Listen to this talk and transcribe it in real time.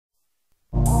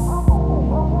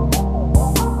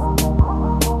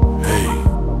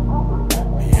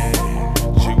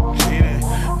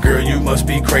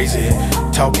be crazy.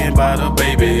 Talking about a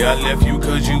baby, I left you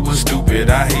cause you was stupid.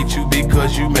 I hate you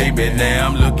because you made me. Now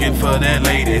I'm looking for that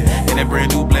lady in that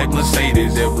brand new black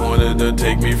Mercedes that wanted to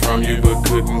take me from you but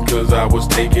couldn't cause I was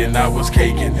taken, I was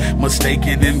caking.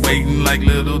 Mistaken and waiting like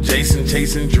little Jason,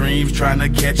 chasing dreams, trying to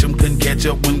catch him, couldn't catch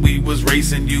up when we was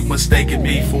racing. You mistaken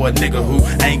me for a nigga who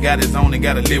ain't got his own and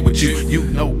gotta live with you. You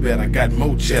know better, got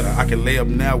more cheddar, I can lay up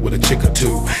now with a chick or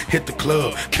two. Hit the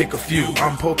club, pick a few,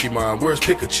 I'm Pokemon, where's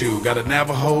Pikachu? Got a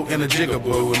Navajo and a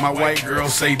Jigaboo, and my white girl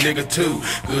say nigga too.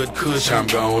 Good kush, I'm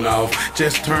gone off,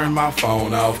 just turn my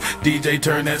phone off. DJ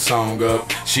turn that song up,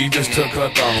 she just took her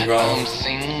thong off. I'm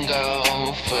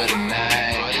single for the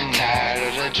night, tired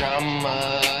of the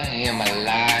drama in my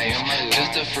life.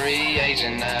 Just a free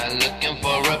agent now, looking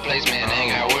for a replacement.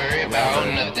 Ain't got worry about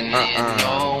nothing,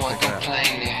 no one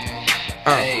complaining.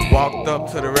 Walked up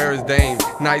to the rarest dame,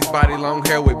 nice body, long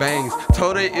hair with bangs.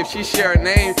 Told her if she share a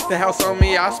name, the house on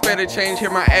me, I'll spare the change. Here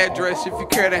my address if you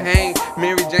care to hang.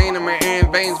 Mary Jane and my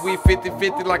Aaron veins, we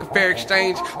 50-50 like a fair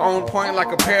exchange. On point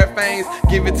like a pair of fangs,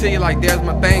 give it to you like there's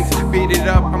my thanks. Beat it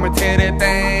up, I'ma tear that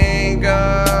thing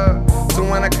up. So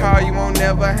when I call you won't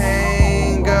never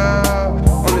hang up.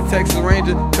 On the Texas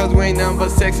Ranger, cause we ain't nothing but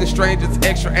sex and strangers.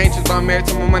 Extra anxious, I'm married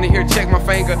to my money, here check my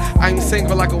finger. I'm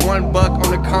single like a $1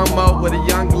 on the come up with a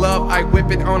young glove. I whip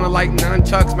it on her like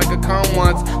nunchucks, make her come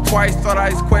once, twice. Thought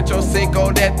I was Cuatro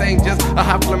Cinco, that thing just a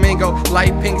hot flamingo.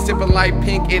 Light pink, sipping light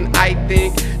pink, and I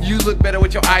think you look better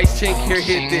with your eyes chink. Here,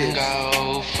 hit this.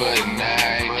 Single for the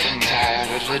night,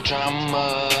 tired of the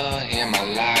drama in my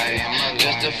life.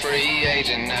 Just a free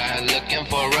agent now, looking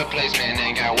for a replacement.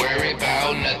 Ain't got worry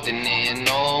about nothing and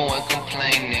no one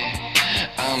complaining.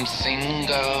 I'm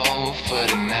single for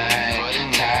the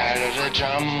night, tired of the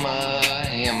drama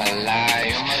in my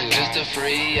life. Just a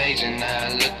free agent now,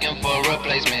 looking for a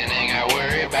replacement. Ain't got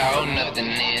worry about nothing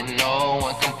and no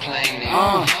one complaining.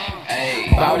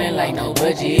 Ballin' like no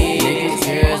budget. Niggas,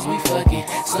 girls, we fucking.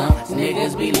 Some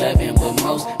niggas be loving, but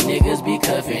most niggas be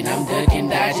cuffing. I'm ducking,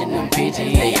 dodging them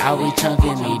pigeons. They always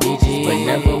chunking me digits, but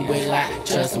never will I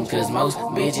trust them, cause most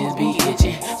bitches be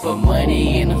itching for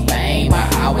money and the fame.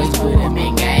 I always put them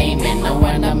in game, and know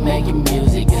when I'm making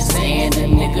music and saying the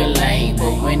nigga lame.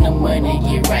 But when the money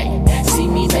get right, see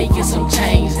me making some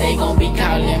change, they gon' be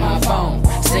calling my phone,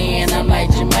 saying I'm like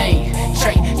Jermaine.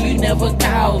 Trey, you never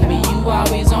called me, you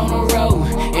always on the road.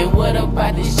 And what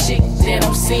about this chick that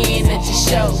I'm seeing at your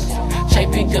show? Trey,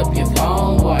 pick up your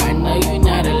phone, boy, I know you're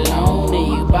not alone, and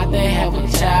you about to have a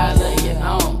child of your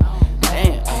own.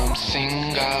 Damn. I'm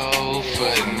single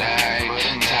for the night,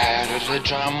 tired of the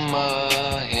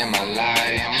drama in my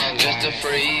life. Just a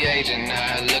free agent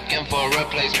now, looking for a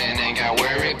replacement. Ain't got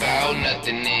worry about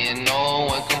nothing and no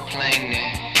one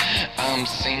complaining. I'm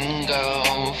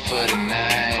single for the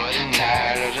night,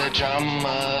 tired of the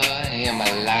drama in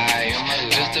my life.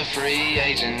 Just a free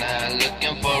agent now,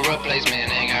 looking for a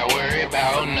replacement. Ain't got worry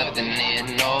about nothing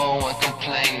and no one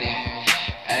complaining.